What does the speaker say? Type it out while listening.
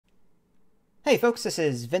Hey folks, this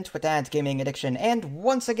is Vince with Dad's Gaming Addiction, and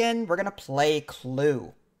once again, we're gonna play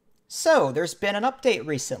Clue. So, there's been an update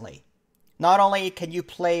recently. Not only can you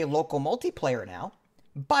play local multiplayer now,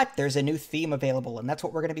 but there's a new theme available, and that's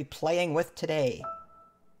what we're gonna be playing with today.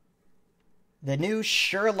 The new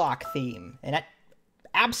Sherlock theme, and it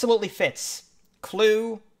absolutely fits.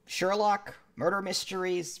 Clue, Sherlock, murder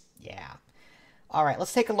mysteries, yeah. Alright,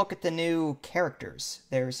 let's take a look at the new characters.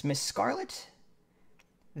 There's Miss Scarlet.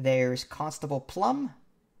 There's Constable Plum,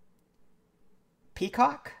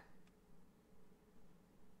 Peacock,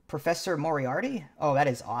 Professor Moriarty. Oh, that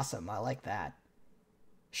is awesome. I like that.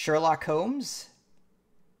 Sherlock Holmes,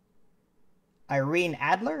 Irene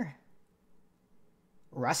Adler,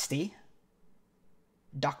 Rusty,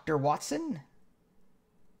 Dr. Watson,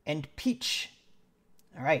 and Peach.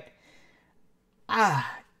 All right.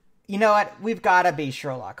 You know what? We've got to be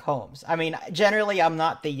Sherlock Holmes. I mean, generally, I'm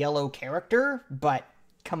not the yellow character, but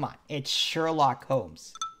come on, it's Sherlock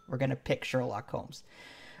Holmes. We're going to pick Sherlock Holmes.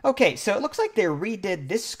 Okay, so it looks like they redid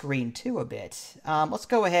this screen too a bit. Let's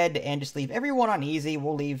go ahead and just leave everyone on easy.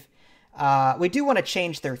 We'll leave... we do want to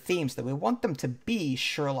change their themes, though. We want them to be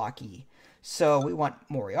Sherlock-y. So we want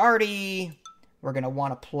Moriarty. We're going to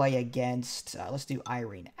want to play against... let's do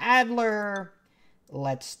Irene Adler.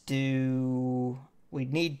 Let's do... We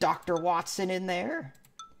need Dr. Watson in there.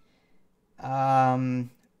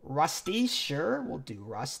 Rusty, sure, we'll do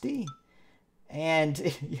Rusty. And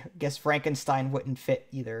I guess Frankenstein wouldn't fit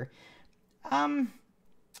either.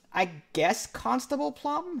 I guess Constable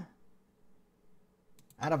Plum?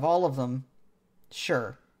 Out of all of them,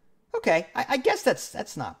 sure. Okay, I guess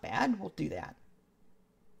that's not bad. We'll do that.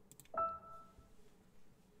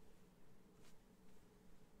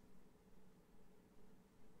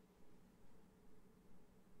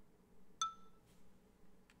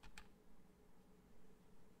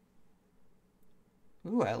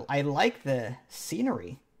 Ooh, I like the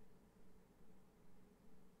scenery.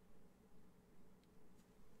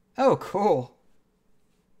 Oh, cool.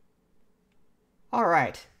 All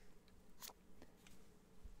right.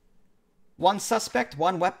 One suspect,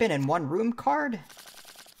 one weapon, and one room card?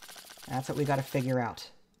 That's what we got to figure out.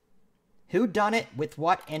 Who done it, with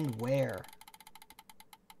what, and where?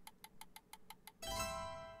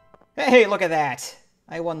 Hey, look at that.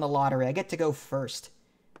 I won the lottery. I get to go first.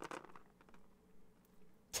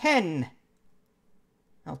 10.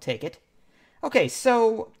 I'll take it. Okay,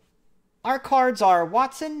 so our cards are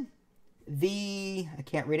Watson, I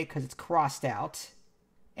can't read it because it's crossed out,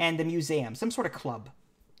 and the museum, some sort of club.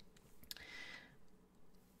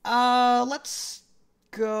 Let's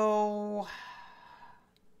go...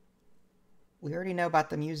 We already know about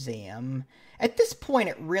the museum. At this point,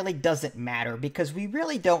 it really doesn't matter because we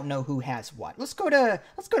really don't know who has what. Let's go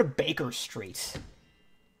to Baker Street.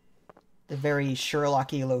 The very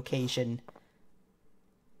Sherlock-y location.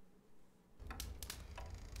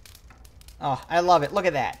 Oh, I love it. Look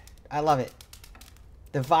at that. I love it.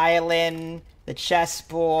 The violin, the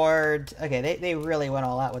chessboard. Okay, they really went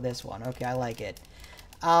all out with this one. Okay, I like it.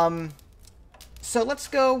 So let's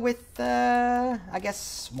go with, I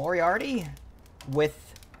guess, Moriarty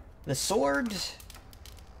with the sword.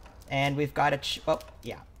 And we've got to... Oh,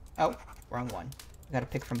 yeah. Oh, wrong one. We got to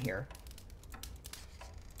pick from here.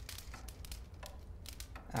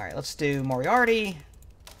 Alright, let's do Moriarty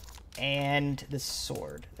and the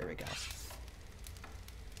sword. There we go.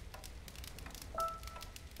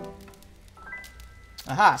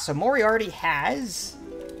 Aha, so Moriarty has...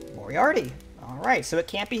 Moriarty. Alright, so it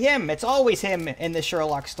can't be him. It's always him in the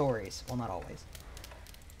Sherlock stories. Well, not always.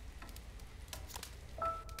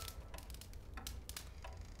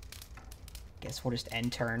 Guess we'll just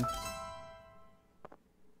end turn.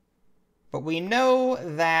 But we know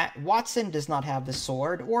that Watson does not have the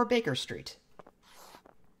sword or Baker Street.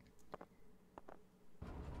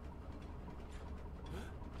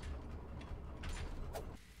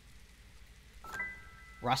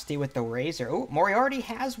 Rusty with the razor. Oh, Moriarty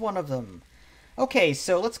has one of them. Okay,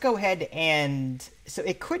 so let's go ahead and... So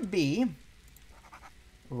it could be...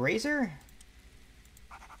 Razor?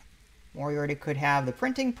 Moriarty could have the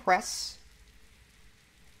printing press.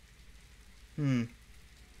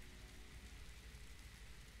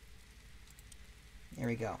 There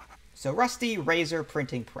we go. So Rusty, razor,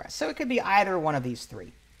 printing press. So it could be either one of these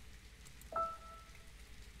three.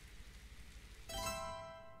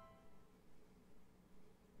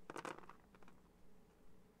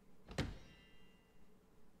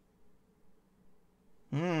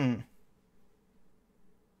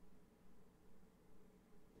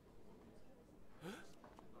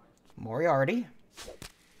 Moriarty.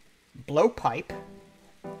 Blowpipe.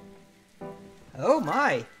 Oh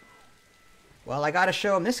my. Well, I gotta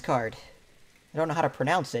show him this card. I don't know how to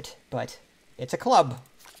pronounce it, but it's a club.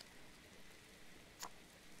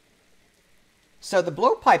 So the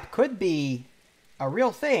blowpipe could be a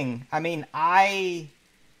real thing. I mean,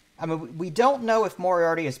 we don't know if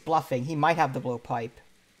Moriarty is bluffing. He might have the blowpipe.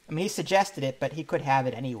 I mean, he suggested it, but he could have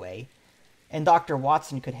it anyway. And Dr.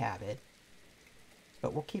 Watson could have it.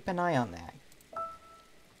 But we'll keep an eye on that.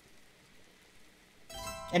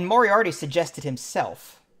 And Moriarty suggested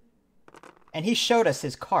himself. And he showed us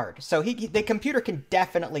his card. So the computer can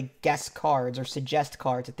definitely guess cards or suggest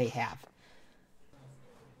cards that they have.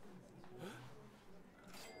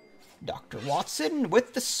 Dr. Watson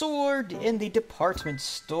with the sword in the department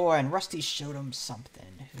store. And Rusty showed him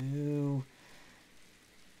something.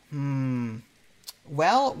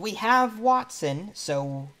 Well, we have Watson,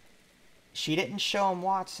 so she didn't show him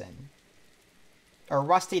Watson. Or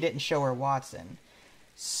Rusty didn't show her Watson.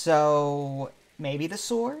 So maybe the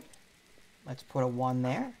sword. Let's put a 1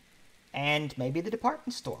 there. And maybe the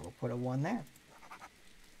department store. We'll put a 1 there.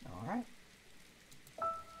 Alright.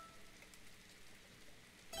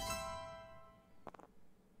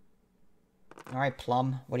 Alright,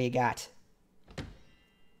 Plum. What do you got?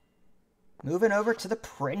 Moving over to the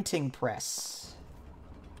printing press.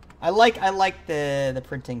 I like the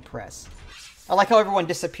printing press. I like how everyone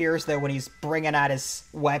disappears, though, when he's bringing out his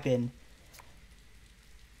weapon.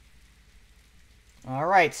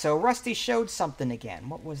 Alright, so Rusty showed something again.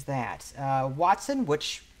 What was that? Watson,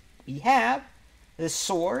 which we have. The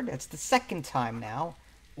sword, that's the second time now.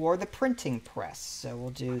 Or the printing press. So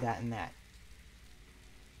we'll do that and that.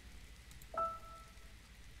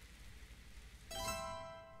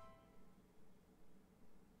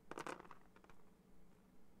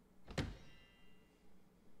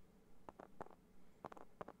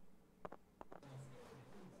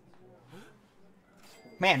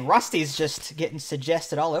 Man, Rusty's just getting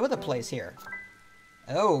suggested all over the place here.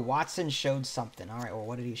 Oh, Watson showed something. Alright, well,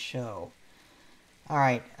 what did he show?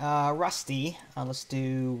 Alright, Rusty. Let's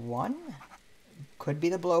do 1. Could be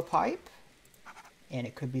the blowpipe. And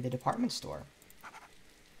it could be the department store.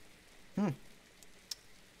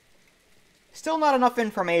 Still not enough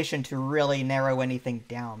information to really narrow anything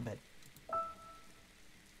down, but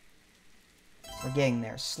we're getting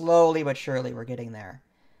there. Slowly but surely, we're getting there.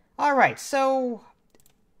 Alright, so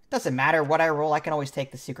doesn't matter what I roll. I can always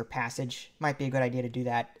take the secret passage. Might be a good idea to do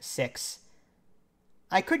that. 6.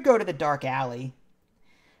 I could go to the dark alley.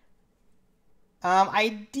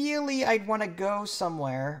 Ideally, I'd want to go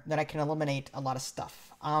somewhere that I can eliminate a lot of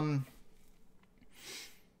stuff.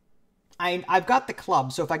 I've got the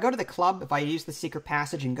club, so if I go to the club, if I use the secret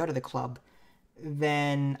passage and go to the club,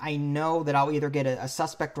 then I know that I'll either get a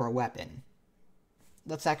suspect or a weapon.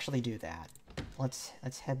 Let's actually do that.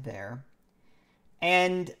 Let's head there.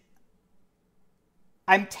 And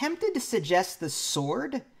I'm tempted to suggest the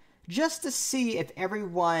sword, just to see if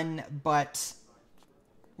everyone but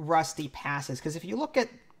Rusty passes. Because if you look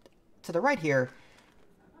to the right here,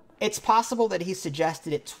 it's possible that he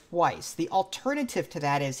suggested it twice. The alternative to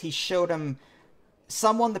that is he showed him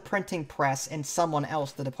someone the printing press and someone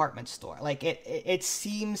else the department store. Like, it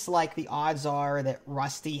seems like the odds are that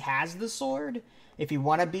Rusty has the sword. If you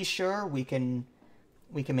want to be sure, we can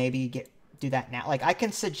maybe do that now. Like, I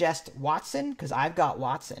can suggest Watson, because I've got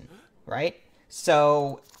Watson, right?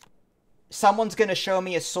 So, someone's going to show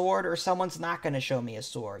me a sword, or someone's not going to show me a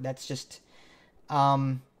sword. That's just,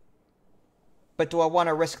 but do I want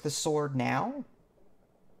to risk the sword now?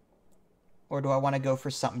 Or do I want to go for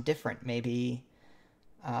something different? Maybe,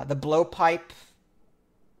 the blowpipe,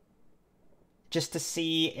 just to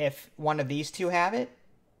see if one of these two have it?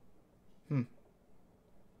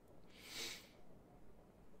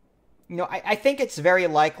 You know, I think it's very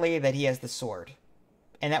likely that he has the sword.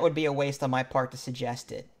 And that would be a waste on my part to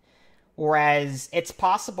suggest it. Whereas, it's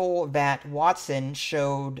possible that Watson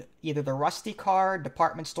showed either the Rusty card,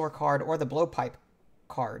 department store card, or the blowpipe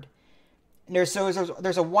card. And there's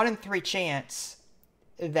a 1 in 3 chance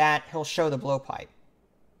that he'll show the blowpipe.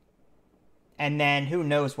 And then, who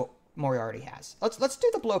knows what Moriarty has. Let's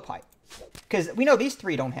do the blowpipe. Because we know these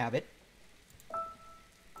 3 don't have it.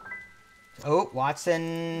 Oh,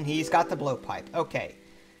 Watson, he's got the blowpipe. Okay.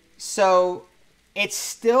 So, it's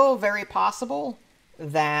still very possible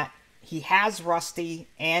that he has Rusty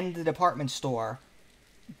and the department store.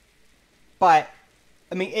 But,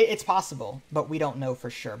 I mean, it's possible, but we don't know for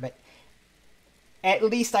sure. But at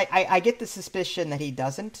least I get the suspicion that he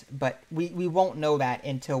doesn't, but we won't know that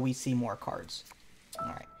until we see more cards.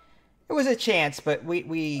 Alright. It was a chance, but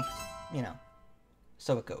we you know,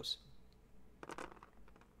 so it goes.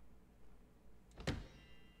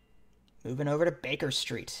 Moving over to Baker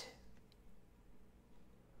Street.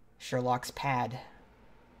 Sherlock's pad.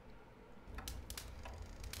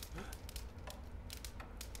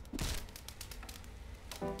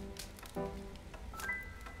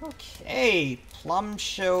 Hey, Plum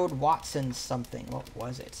showed Watson something. What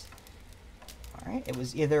was it? Alright, it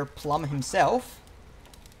was either Plum himself,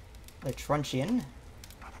 the Truncheon,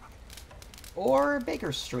 or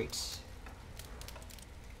Baker Street.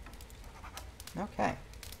 Okay.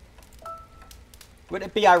 Would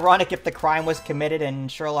it be ironic if the crime was committed in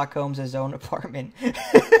Sherlock Holmes' own apartment?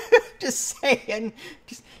 Just saying.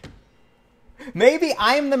 Maybe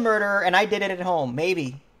I'm the murderer and I did it at home.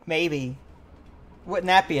 Maybe. Maybe. Wouldn't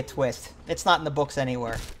that be a twist? It's not in the books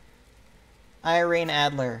anywhere. Irene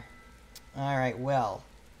Adler. Alright, well.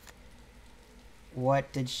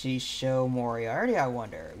 What did she show Moriarty, I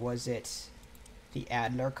wonder? Was it the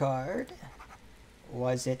Adler card?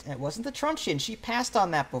 Was it... It wasn't the Truncheon. She passed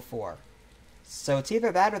on that before. So it's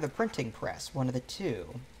either that or the printing press. One of the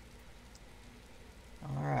two.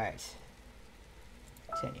 Alright.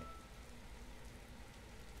 Continue.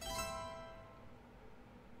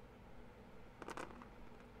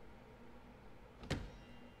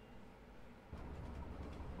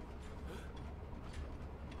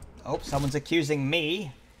 Oh, someone's accusing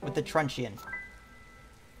me with the Truncheon.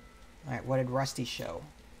 Alright, what did Rusty show?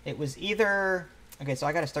 It was either... Okay, so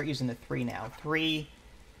I gotta start using the 3 now. 3,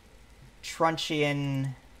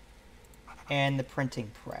 Truncheon, and the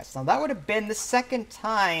printing press. Now, that would have been the second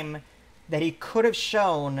time that he could have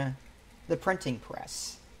shown the printing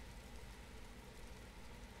press.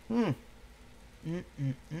 Alright.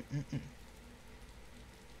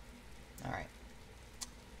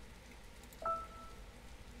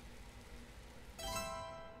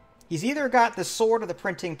 He's either got the sword or the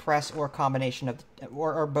printing press, or a combination of...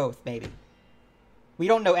 Or both, maybe. We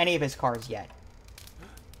don't know any of his cards yet.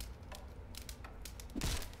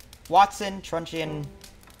 Watson, Truncheon.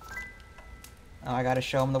 Oh, I gotta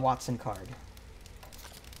show him the Watson card.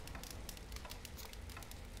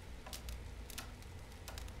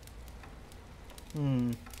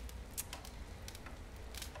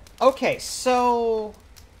 Okay, so...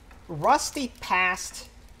 Rusty passed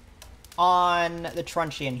on the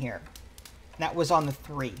Truncheon here. That was on the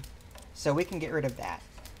 3. So we can get rid of that.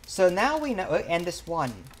 So now we know... And this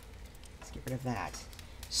 1. Let's get rid of that.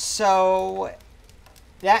 So...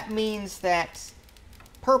 That means that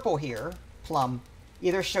purple here, Plum,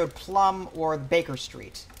 either showed Plum or Baker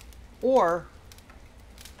Street. Or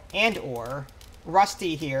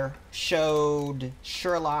Rusty here showed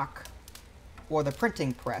Sherlock or the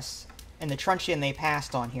printing press. And the Truncheon they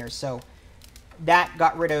passed on here. So that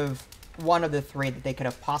got rid of one of the 3 that they could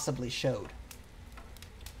have possibly showed.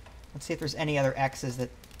 Let's see if there's any other X's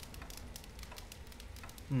that...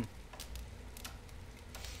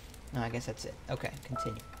 No, I guess that's it. Okay,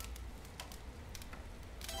 continue.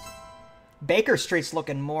 Baker Street's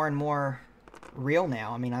looking more and more real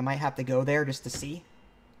now. I mean, I might have to go there just to see.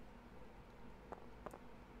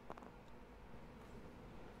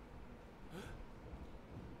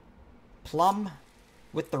 Plum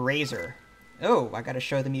with the razor. Oh, I gotta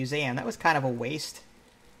show the museum. That was kind of a waste.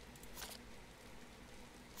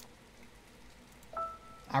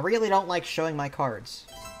 I really don't like showing my cards.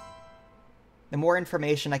 The more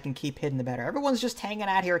information I can keep hidden, the better. Everyone's just hanging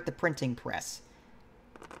out here at the printing press.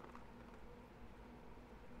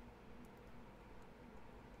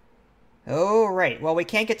 Oh, right. Well, we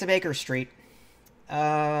can't get to Baker Street.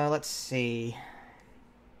 Let's see.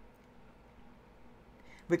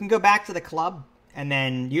 We can go back to the club and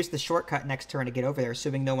then use the shortcut next turn to get over there,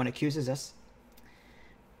 assuming no one accuses us.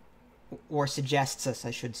 Or suggests us,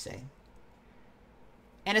 I should say.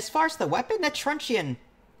 And as far as the weapon, that Truncheon...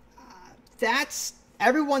 That's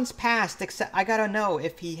everyone's past, except I gotta know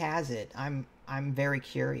if he has it. I'm very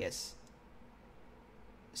curious.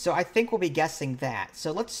 So I think we'll be guessing that.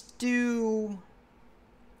 So let's do...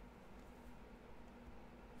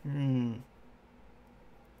 I'm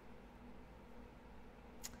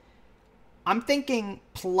thinking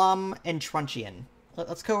Plum and Truncheon.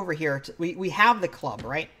 Let's go over here. We have the club,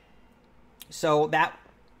 right? So that...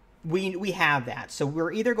 We have that. So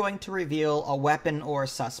we're either going to reveal a weapon or a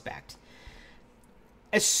suspect.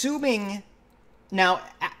 Assuming, now,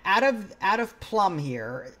 out of Plum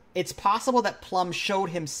here, it's possible that Plum showed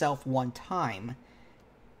himself one time.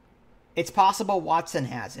 It's possible Watson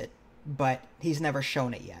has it, but he's never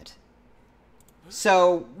shown it yet.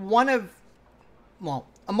 So,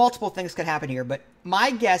 multiple things could happen here, but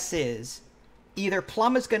my guess is either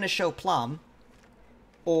Plum is going to show Plum,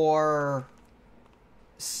 or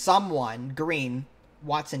someone, Green,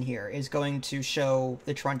 Watson here, is going to show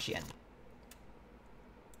the Truncheon.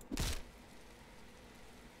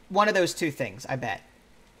 One of those two things, I bet.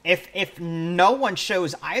 If no one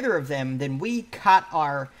shows either of them, then we got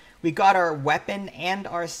our weapon and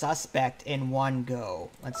our suspect in one go.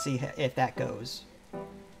 Let's see if that goes.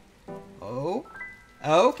 Oh,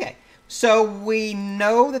 okay. So we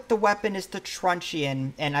know that the weapon is the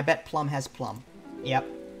truncheon, and I bet Plum has Plum. Yep,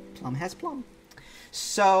 Plum has Plum.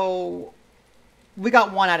 So we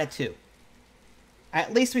got 1 out of 2.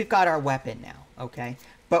 At least we've got our weapon now, okay?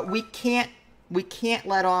 But we can't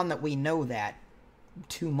let on that we know that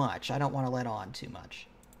too much. I don't want to let on too much.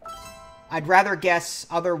 I'd rather guess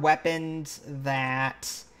other weapons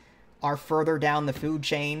that are further down the food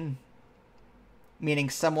chain, meaning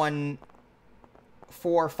someone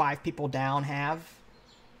 4 or 5 people down have.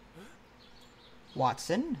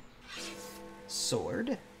 Watson.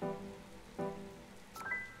 Sword.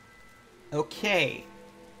 Okay.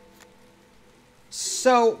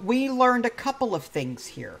 So, we learned a couple of things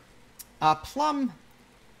here. Plum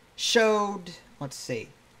showed... Let's see.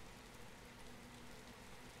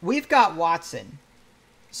 We've got Watson.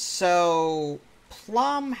 So,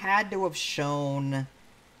 Plum had to have shown...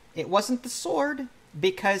 It wasn't the sword,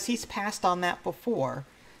 because he's passed on that before.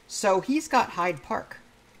 So, he's got Hyde Park.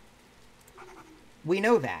 We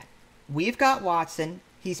know that. We've got Watson.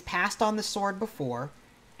 He's passed on the sword before.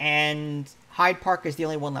 And Hyde Park is the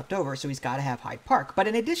only one left over, so he's got to have Hyde Park. But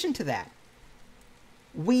in addition to that,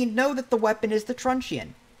 we know that the weapon is the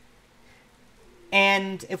truncheon.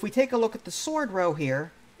 And if we take a look at the sword row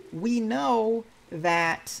here, we know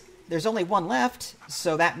that there's only 1 left,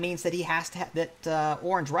 so that means that he has to have, that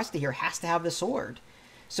Orange Rusty here has to have the sword.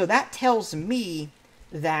 So that tells me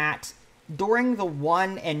that during the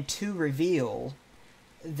 1 and 2 reveal,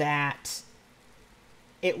 that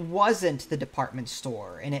it wasn't the department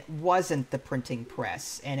store, and it wasn't the printing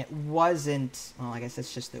press, and it wasn't, well, I guess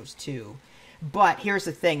it's just those 2. But here's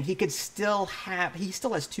the thing, he still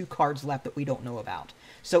has 2 cards left that we don't know about.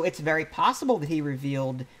 So it's very possible that he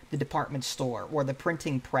revealed the department store or the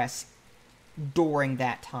printing press during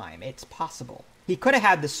that time. It's possible. He could have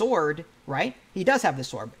had the sword, right? He does have the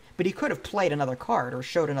sword, but he could have played another card or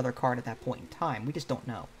showed another card at that point in time. We just don't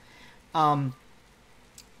know.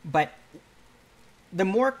 But the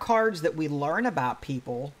more cards that we learn about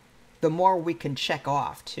people, the more we can check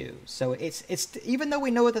off too. So it's even though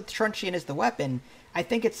we know that the truncheon is the weapon, I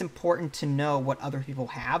think it's important to know what other people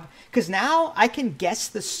have, because now I can guess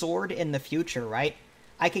the sword in the future, right?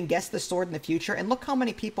 I can guess the sword in the future, and look how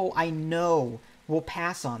many people I know will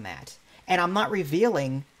pass on that. And I'm not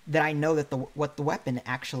revealing that I know that what the weapon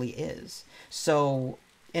actually is. So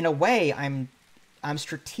in a way, I'm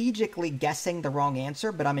strategically guessing the wrong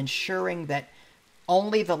answer, but I'm ensuring that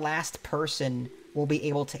only the last person will be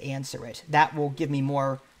able to answer it. That will give me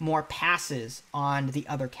more passes on the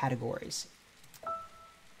other categories.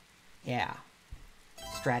 Yeah.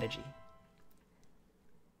 Strategy.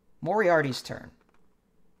 Moriarty's turn.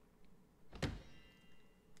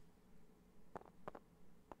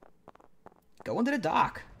 Go into the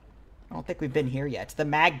dock. I don't think we've been here yet. It's the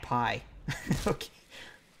magpie. Okay.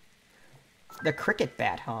 The cricket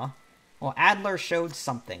bat, huh? Well, Adler showed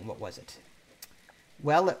something. What was it?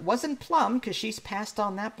 Well, it wasn't Plum, because she's passed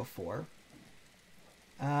on that before.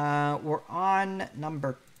 We're on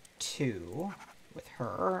number 2 with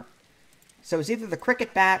her. So it's either the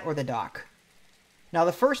cricket bat or the dock. Now,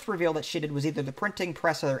 the first reveal that she did was either the printing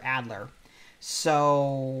press or Adler.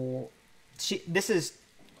 So she's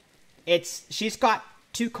got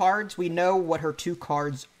 2 cards. We know what her 2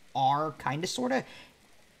 cards are, kind of, sort of.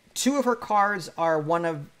 2 of her cards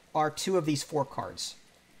are 2 of these 4 cards.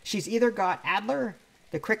 She's either got Adler,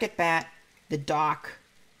 the cricket bat, the dock,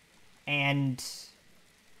 and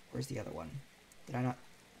where's the other one? Did I not?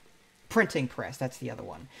 Printing press, that's the other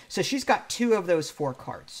one. So she's got 2 of those 4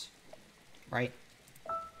 cards, right?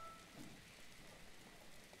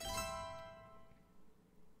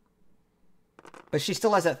 But she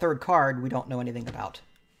still has that 3rd card we don't know anything about.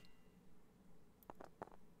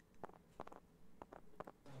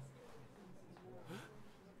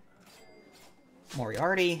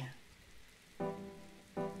 Moriarty.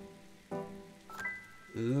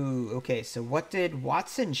 Ooh, okay, so what did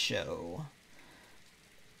Watson show?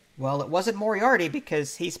 Well, it wasn't Moriarty,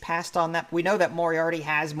 because he's passed on that. We know that Moriarty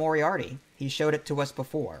has Moriarty. He showed it to us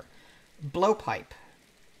before. Blowpipe.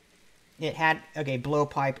 It had, okay,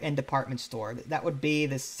 blowpipe and department store. That would be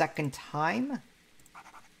the 2nd time?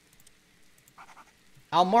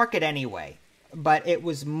 I'll mark it anyway. But it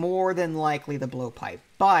was more than likely the blowpipe.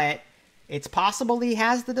 But it's possible he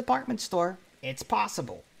has the department store. It's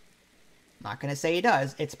possible. Not going to say he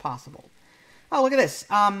does. It's possible. Oh, look at this.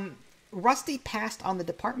 Rusty passed on the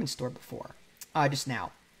department store before. Just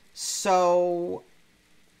now. So...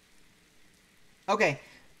 okay.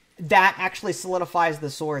 That actually solidifies the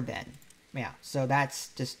sword then. Yeah, so that's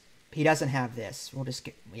just... he doesn't have this. We'll just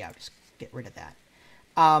get... yeah, just get rid of that.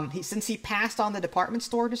 Since he passed on the department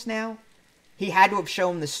store just now, He had to have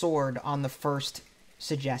shown the sword on the first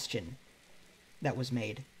suggestion that was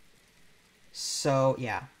made. So,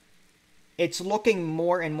 yeah. It's looking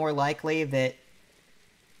more and more likely that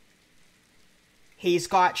he's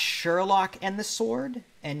got Sherlock and the sword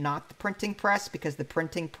and not the printing press, because the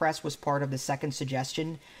printing press was part of the second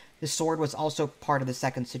suggestion. The sword was also part of the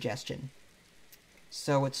second suggestion.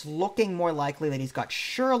 So it's looking more likely that he's got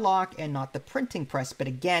Sherlock and not the printing press. But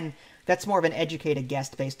again, that's more of an educated guess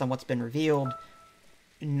based on what's been revealed,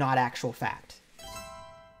 not actual fact.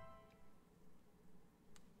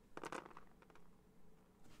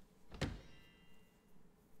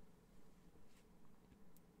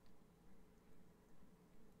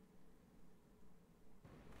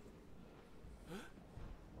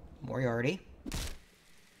 Moriarty.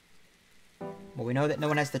 Well, we know that no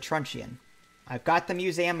one has the truncheon. I've got the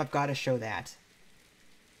museum, I've got to show that.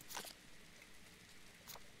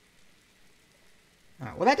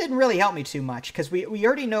 Alright, well that didn't really help me too much, because we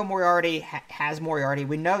already know Moriarty has Moriarty.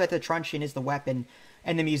 We know that the truncheon is the weapon,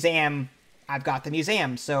 and the museum, I've got the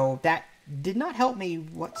museum. So that did not help me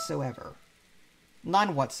whatsoever.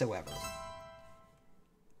 None whatsoever.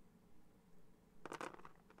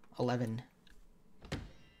 11.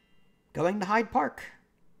 Going to Hyde Park.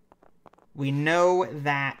 We know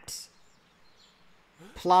that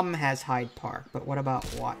Plum has Hyde Park, but what about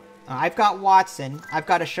I've got Watson. I've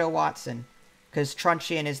got to show Watson, because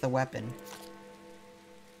truncheon is the weapon.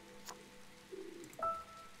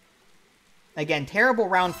 Again, terrible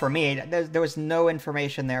round for me. There was no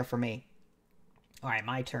information there for me. Alright,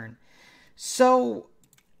 my turn. So,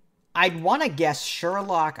 I'd want to guess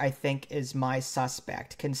Sherlock, I think, is my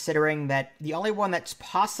suspect, considering that the only one that's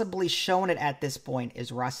possibly shown it at this point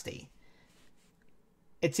is Rusty.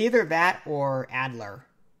 It's either that or Adler.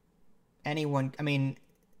 Anyone, I mean,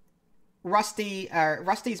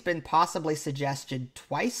 Rusty's been possibly suggested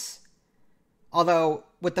twice. Although,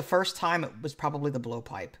 with the first time, it was probably the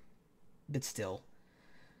blowpipe. But still.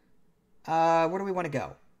 Where do we want to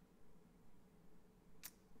go?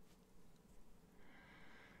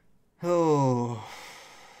 Oh.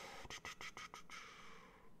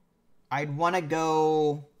 I'd want to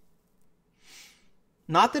go...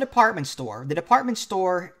 Not the department store. The department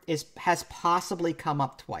store has possibly come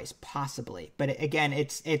up twice. Possibly. But again,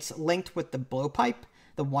 it's linked with the blowpipe,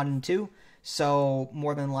 the 1 and 2. So,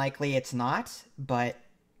 more than likely, it's not. But...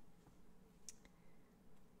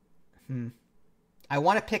 I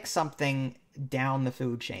want to pick something down the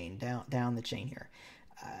food chain. Down the chain here.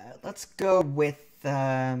 Let's go with...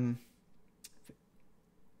 go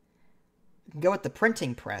with the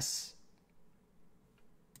printing press.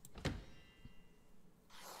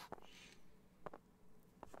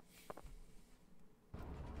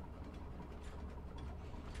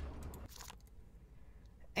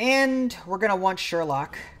 And we're going to want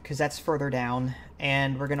Sherlock, because that's further down.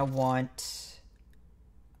 And we're going to want...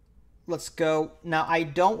 Let's go... Now, I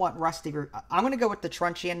don't want Rusty... I'm going to go with the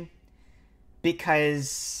truncheon,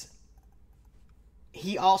 because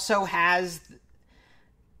he also has...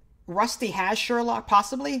 Rusty has Sherlock,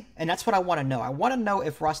 possibly, and that's what I want to know. I want to know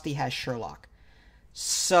if Rusty has Sherlock.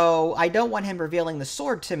 So, I don't want him revealing the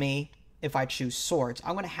sword to me if I choose swords.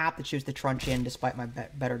 I'm going to have to choose the truncheon, despite my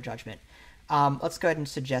better judgment. Let's go ahead and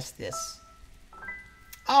suggest this.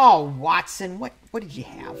 Oh, Watson, what did you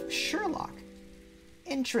have? Sherlock.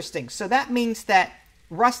 Interesting. So that means that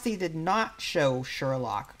Rusty did not show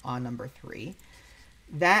Sherlock on number 3.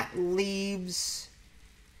 That leaves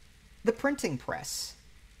the printing press.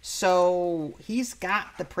 So he's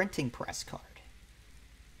got the printing press card.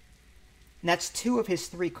 And that's 2 of his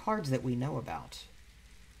 3 cards that we know about.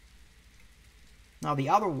 Now the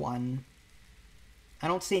other one, I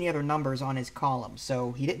don't see any other numbers on his column,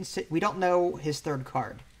 so we don't know his 3rd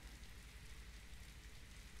card.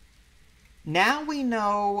 Now we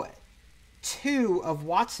know 2 of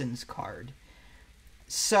Watson's card.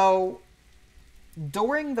 So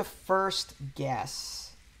during the first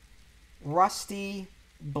guess, Rusty,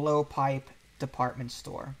 blowpipe, department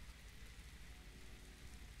store.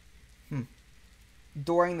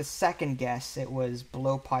 During the second guess, it was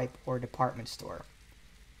blowpipe or department store.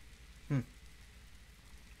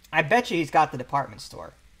 I bet you he's got the department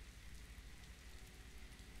store.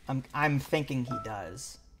 I'm thinking he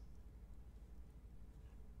does.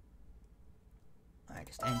 Alright,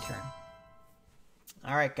 just end turn.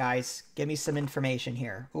 Alright, guys. Give me some information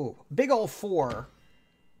here. Ooh, big ol' 4.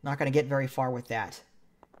 Not going to get very far with that.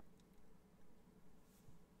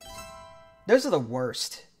 Those are the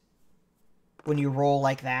worst. When you roll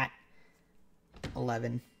like that.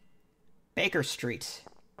 11. Baker Street.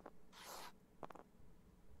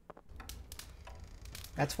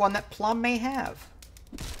 That's one that Plum may have.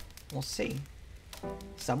 We'll see.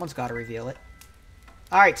 Someone's got to reveal it.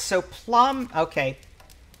 Alright, so Plum... Okay.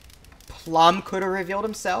 Plum could have revealed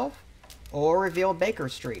himself. Or revealed Baker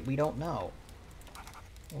Street. We don't know.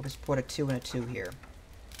 We'll just put a 2 and a 2 here.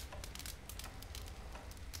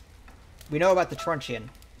 We know about the truncheon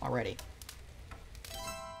already.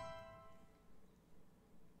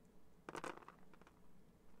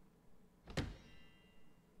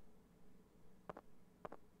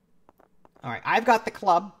 Alright, I've got the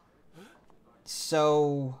club.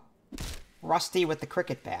 So, Rusty with the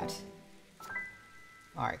cricket bat.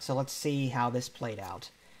 Alright, so let's see how this played out.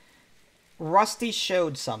 Rusty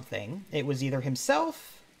showed something. It was either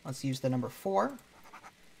himself, let's use the number 4,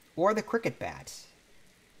 or the cricket bat.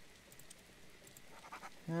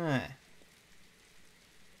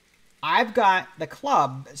 I've got the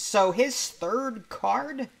club, so his third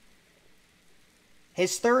card...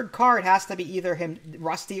 His third card has to be either him,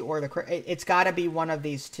 Rusty, or the... It's got to be one of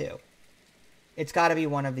these two. It's got to be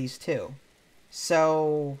one of these two.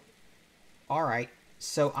 So, alright.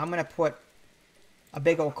 So I'm going to put a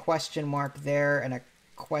big old question mark there and a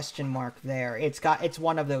question mark there. It's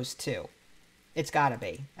one of those two. It's got to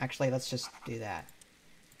be. Actually, let's just do that.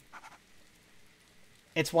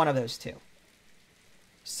 It's one of those two.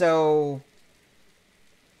 So...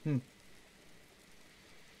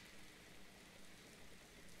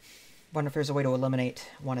 Wonder if there's a way to eliminate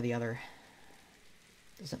one or the other.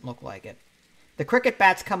 Doesn't look like it. The cricket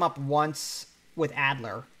bats come up once with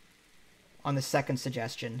Adler on the second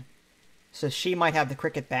suggestion. So she might have the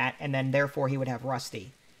cricket bat, and then therefore he would have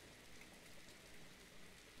Rusty.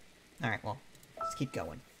 Alright, well, let's keep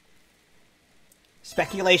going.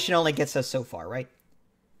 Speculation only gets us so far, right?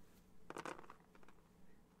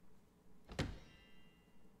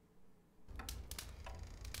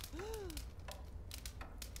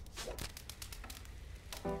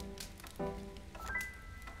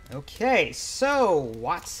 Okay, so,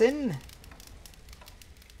 Watson.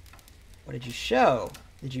 What did you show?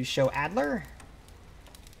 Did you show Adler?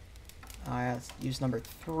 Let's use number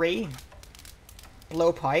 3.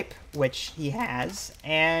 Blowpipe, which he has,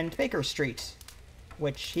 and Baker Street,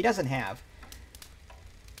 which he doesn't have.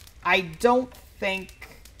 I don't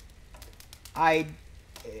think...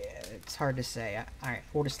 It's hard to say. Alright,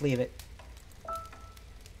 we'll just leave it.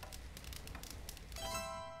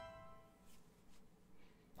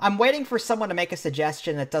 I'm waiting for someone to make a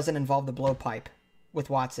suggestion that doesn't involve the blowpipe with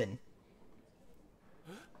Watson.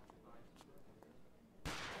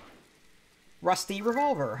 Rusty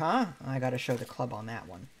revolver, huh? I gotta show the club on that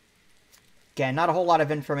one. Again, not a whole lot of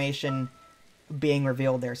information being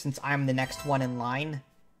revealed there since I'm the next one in line.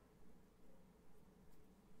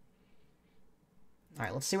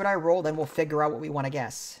 Alright, let's see what I roll, then we'll figure out what we want to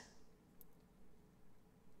guess.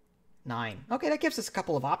 9. Okay, that gives us a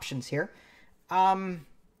couple of options here.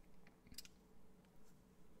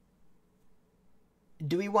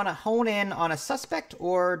 Do we want to hone in on a suspect,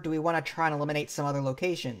 or do we want to try and eliminate some other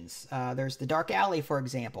locations? There's the dark alley, for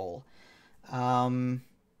example,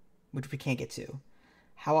 which we can't get to.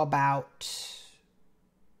 How about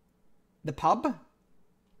the pub?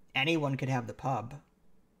 Anyone could have the pub.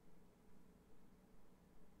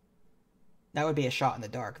 That would be a shot in the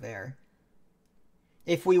dark there.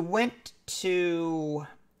 If we went to...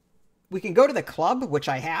 We can go to the club, which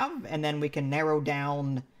I have, and then we can narrow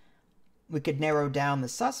down... We could narrow down the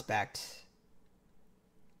suspect.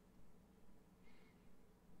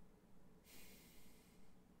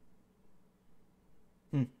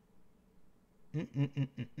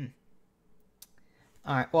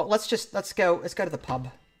 Alright, well, let's go to the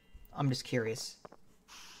pub. I'm just curious.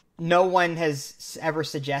 No one has ever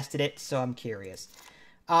suggested it, so I'm curious.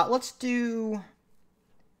 Let's do...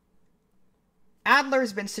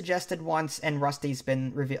 Adler's been suggested once, and Rusty's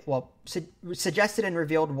been revealed. Well, suggested and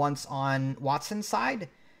revealed once on Watson's side.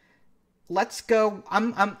 Let's go.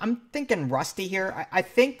 I'm thinking Rusty here. I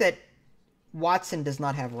think that Watson does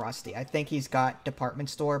not have Rusty. I think he's got department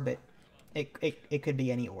store, but it could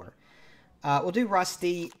be any or. We'll do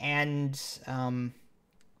Rusty, and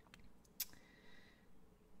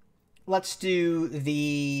let's do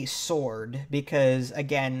the sword, because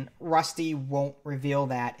again, Rusty won't reveal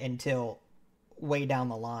that until way down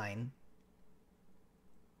the line.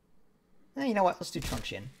 You know what? Let's do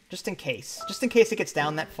truncheon. Just in case. Just in case it gets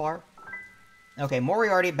down that far. Okay,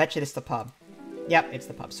 Moriarty, bet you it's the pub. Yep, it's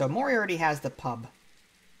the pub. So Moriarty has the pub.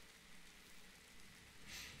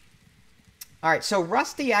 Alright, so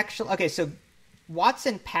Rusty actually... Okay, so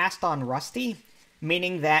Watson passed on Rusty,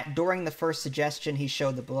 meaning that during the first suggestion he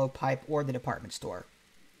showed the blowpipe or the department store.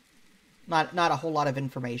 Not a whole lot of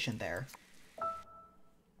information there.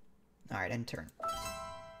 Alright, end turn.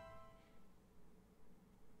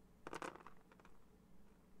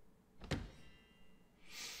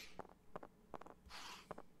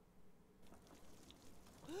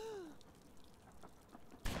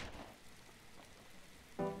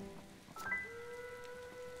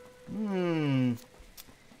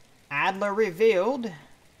 Adler revealed,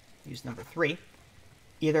 use number 3,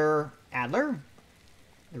 either Adler,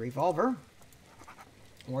 the revolver,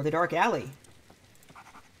 or the dark alley.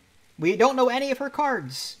 We don't know any of her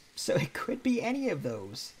cards, so it could be any of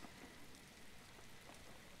those.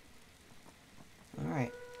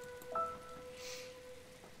 Alright.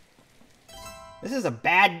 This is a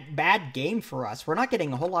bad game for us. We're not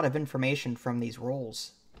getting a whole lot of information from these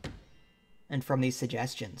rolls. And from these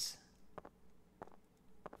suggestions.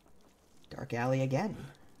 Dark alley again.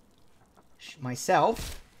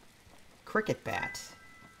 Myself. Cricket bat.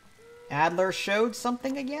 Adler showed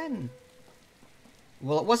something again.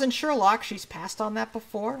 Well, it wasn't Sherlock. She's passed on that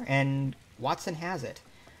before. And Watson has it.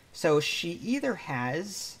 So she either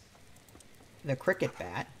has the cricket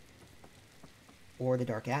bat or the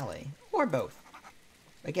dark alley. Or both.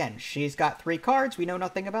 Again, she's got 3 cards. We know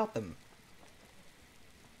nothing about them.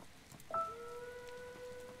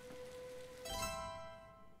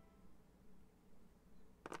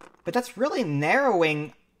 But that's really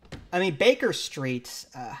narrowing. I mean, Baker Street.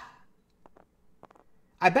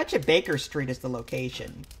 I bet you Baker Street is the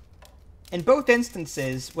location. In both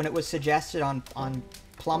instances, when it was suggested on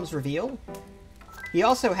Plum's reveal, he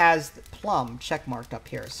also has Plum checkmarked up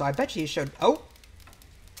here. So I bet you he showed... Oh!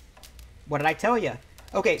 What did I tell you?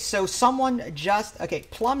 Okay, so someone just... Okay,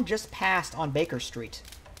 Plum just passed on Baker Street.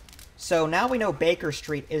 So now we know Baker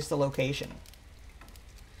Street is the location.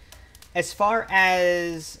 As far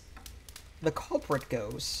as the culprit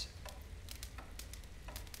goes,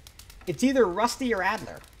 it's either Rusty or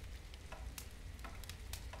Adler.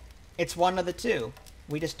 It's one of the two.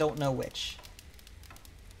 We just don't know which.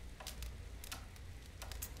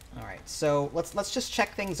 Alright, so let's just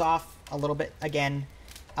check things off a little bit again.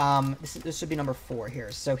 This should be number 4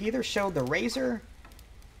 here. So he either showed the Razor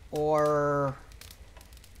or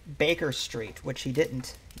Baker Street, which he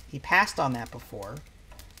didn't. He passed on that before.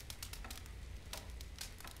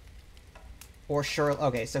 Or Sherlock.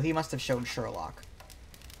 Okay, so he must have shown Sherlock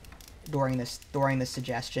during this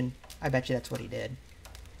suggestion. I bet you that's what he did.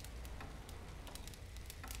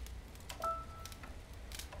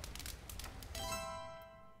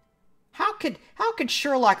 How could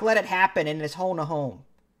Sherlock let it happen in his own home?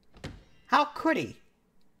 How could he?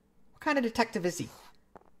 What kind of detective is he?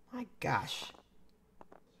 My gosh.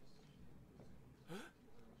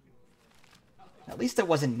 At least it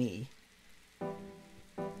wasn't me.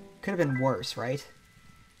 Could have been worse, right?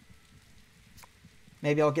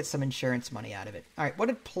 Maybe I'll get some insurance money out of it. Alright, what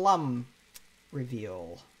did Plum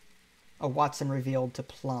reveal? Oh, Watson revealed to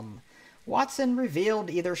Plum. Watson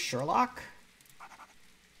revealed either Sherlock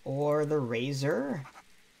or the Razor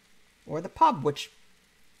or the pub, which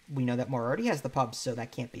we know that Moore already has the pub, so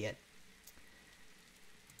that can't be it.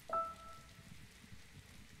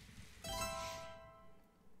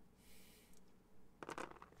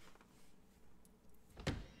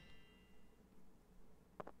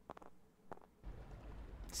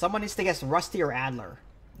 Someone needs to guess Rusty or Adler.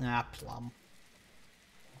 Ah, Plum.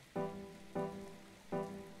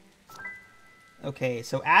 Okay,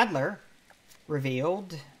 so Adler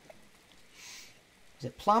revealed... Is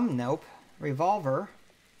it Plum? Nope. Revolver?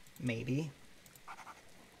 Maybe.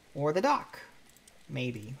 Or the Doc?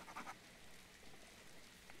 Maybe.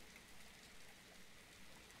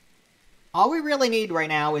 All we really need right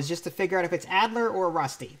now is just to figure out if it's Adler or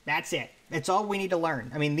Rusty. That's it. That's all we need to learn.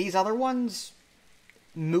 I mean, these other ones...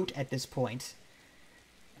 moot at this point.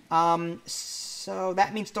 So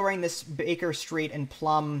that means during this Baker Street and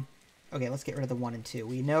Plum... Okay, let's get rid of the 1 and 2.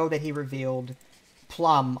 We know that he revealed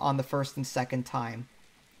Plum on the first and second time.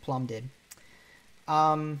 Plum did.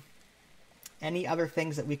 Any other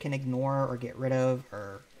things that we can ignore or get rid of,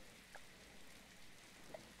 or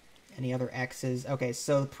any other X's? Okay,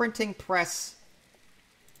 so the printing press,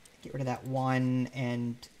 get rid of that 1,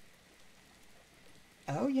 and...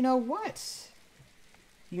 Oh, you know what?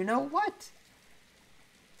 You know what?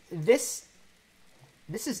 This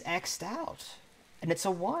is X'd out. And it's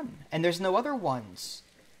a 1. And there's no other 1s.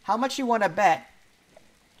 How much you want to bet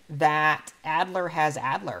that Adler has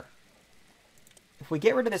Adler? If we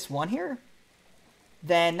get rid of this 1 here,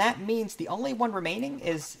 then that means the only 1 remaining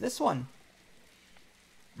is this one.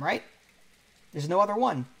 Right? There's no other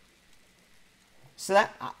 1. So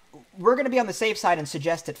that we're going to be on the safe side and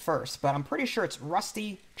suggest it first. But I'm pretty sure it's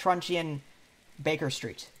Rusty, Truncheon, Baker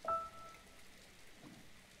Street.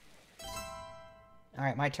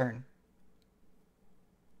 Alright, my turn.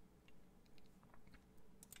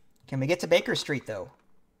 Can we get to Baker Street, though?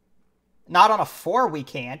 Not on a 4, we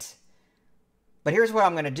can't. But here's what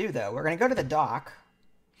I'm going to do, though. We're going to go to the dock.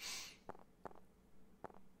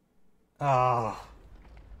 Oh.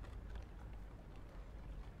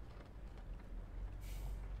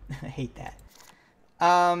 I hate that.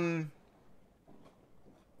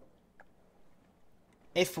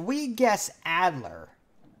 If we guess Adler,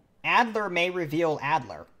 Adler may reveal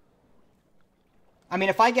Adler. I mean,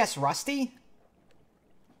 if I guess Rusty,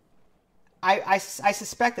 I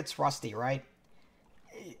suspect it's Rusty, right?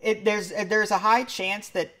 There's a high chance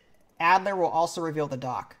that Adler will also reveal the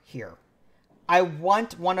doc here. I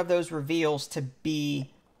want one of those reveals to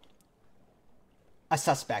be a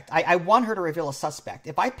suspect. I want her to reveal a suspect.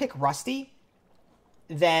 If I pick Rusty,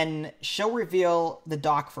 then she'll reveal the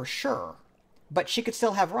doc for sure, but she could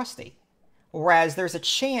still have Rusty. Whereas there's a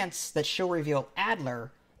chance that she'll reveal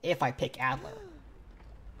Adler if I pick Adler.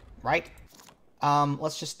 Right?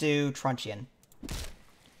 Let's just do Truncheon.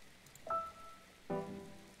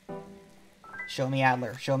 Show me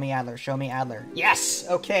Adler, show me Adler, show me Adler. Yes!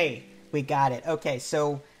 Okay, we got it. Okay,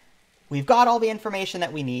 so we've got all the information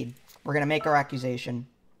that we need. We're going to make our accusation.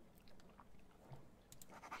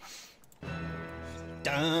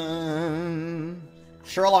 Dun.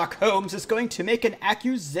 Sherlock Holmes is going to make an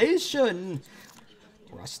accusation.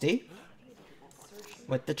 Rusty.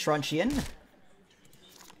 With the Truncheon.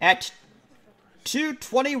 At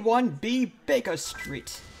 221B Baker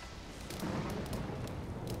Street.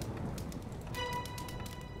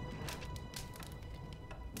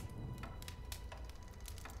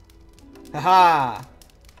 Ha-ha!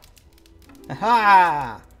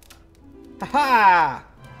 Ha-ha! Ha-ha!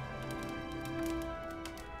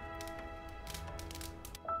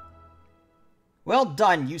 Well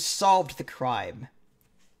done, you solved the crime.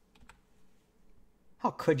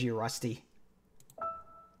 How could you, Rusty?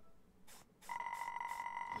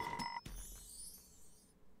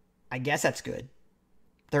 I guess that's good.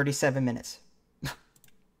 37 minutes.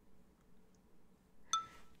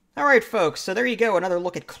 Alright folks, so there you go, another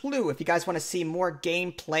look at Clue. If you guys want to see more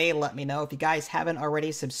gameplay, let me know. If you guys haven't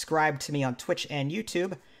already, subscribe to me on Twitch and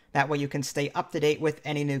YouTube. That way you can stay up to date with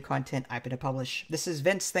any new content I'm going to publish. This is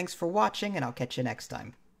Vince, thanks for watching, and I'll catch you next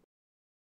time.